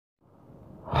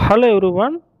Hello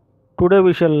everyone, today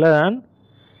we shall learn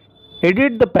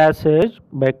edit the passage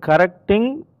by correcting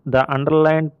the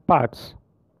underlined parts.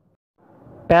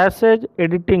 Passage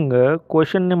editing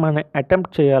క్వశ్చన్ని మనం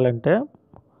attempt చేయాలంటే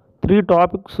 3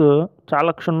 topics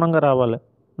చాలా క్షుణ్ణంగా రావాలి.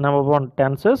 Number 1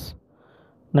 tenses,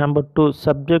 number 2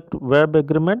 subject verb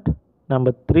agreement,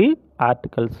 number 3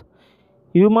 articles.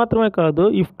 ఇవి మాత్రమే కాదు,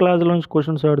 ఇఫ్ క్లాజ్లో నుంచి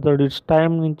క్వశ్చన్స్ అడుగుతాడు, ఇట్స్ టైం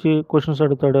నుంచి క్వశ్చన్స్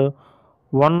అడుగుతాడు,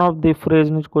 వన్ ఆఫ్ ది ఫ్రేజ్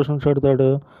నుంచి క్వశ్చన్స్ అడుగుతాడు,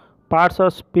 పార్ట్స్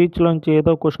ఆఫ్ స్పీచ్లోంచి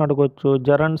ఏదో క్వశ్చన్ అడగవచ్చు,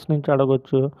 జరన్స్ నుంచి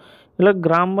అడగవచ్చు. ఇలా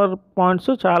గ్రామర్ పాయింట్స్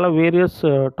చాలా వేరియస్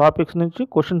టాపిక్స్ నుంచి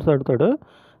క్వశ్చన్స్ అడుగుతాడు.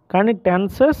 కానీ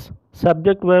tenses,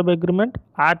 subject verb agreement,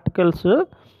 articles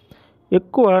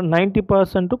ఎక్కువ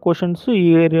 90% క్వశ్చన్స్ ఈ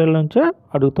ఏరియాల నుంచే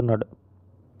అడుగుతున్నాడు.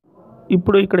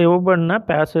 ఇప్పుడు ఇక్కడ ఇవ్వబడిన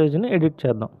ప్యాసేజ్ని ఎడిట్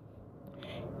చేద్దాం.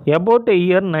 అబౌట్ ఏ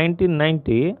ఇయర్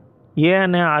 1990 ఏ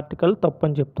అనే ఆర్టికల్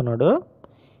తప్పని చెప్తున్నాడు.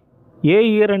 ఏ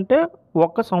ఇయర్ అంటే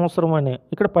ఒక సంవత్సరం అని,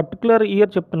 ఇక్కడ పర్టికులర్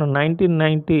ఇయర్ చెప్తున్నాడు.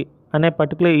 1990 అనే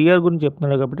పర్టికులర్ ఇయర్ గురించి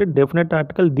చెప్తున్నాడు కాబట్టి డెఫినెట్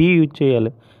ఆర్టికల్ ది యూజ్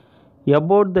చేయాలి.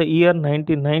 About the year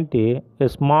 1990 a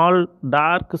small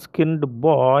dark skinned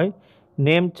bye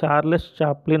name Charles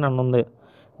Chaplin అని ఉంది.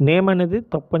 నేమ్ అనేది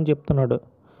తప్పని చెప్తున్నాడు.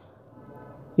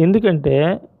 ఎందుకంటే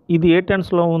ఇది ఏ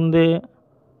టెన్స్లో ఉంది?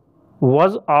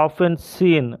 Was often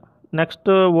scene. Next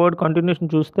word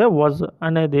continuation చూస్తే వాజ్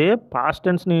అనేది పాస్ట్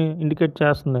టెన్స్ని ఇండికేట్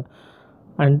చేస్తుంది.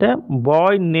 అంటే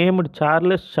bye named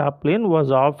Charles Chaplin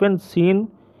was often scene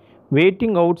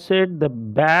waiting out side the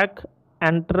back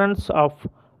entrance of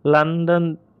London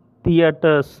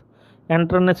theatres.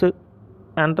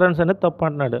 Entrance అనేది తప్పు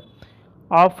అంటున్నాడు.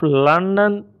 ఆఫ్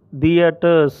లండన్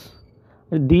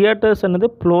థియేటర్స్ అనేది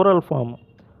ప్లూరల్ ఫామ్.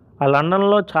 ఆ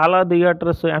లండన్లో చాలా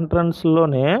థియేటర్స్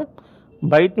ఎంట్రన్స్లోనే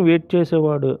బయటని వెయిట్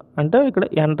చేసేవాడు. అంటే ఇక్కడ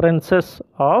entrances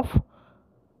of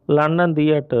London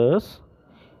theatres.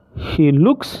 He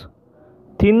looks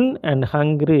thin and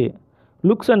hungry.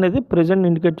 Looks అనేది ప్రెజెంట్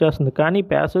ఇండికేట్ చేస్తుంది, కానీ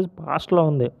ప్యాసేజ్ పాస్ట్లో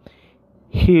ఉంది.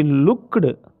 He looked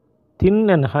thin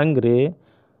and hungry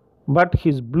but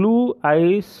his blue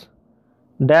ice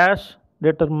dash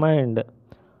determined.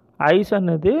 Ice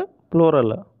అనేది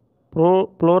plural.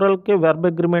 ప్లూరల్కి verb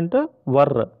agreement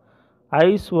were.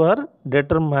 Ice were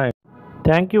determined.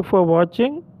 Thank you for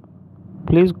watching.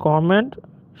 Please comment,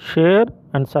 share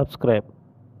and subscribe.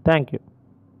 Thank you.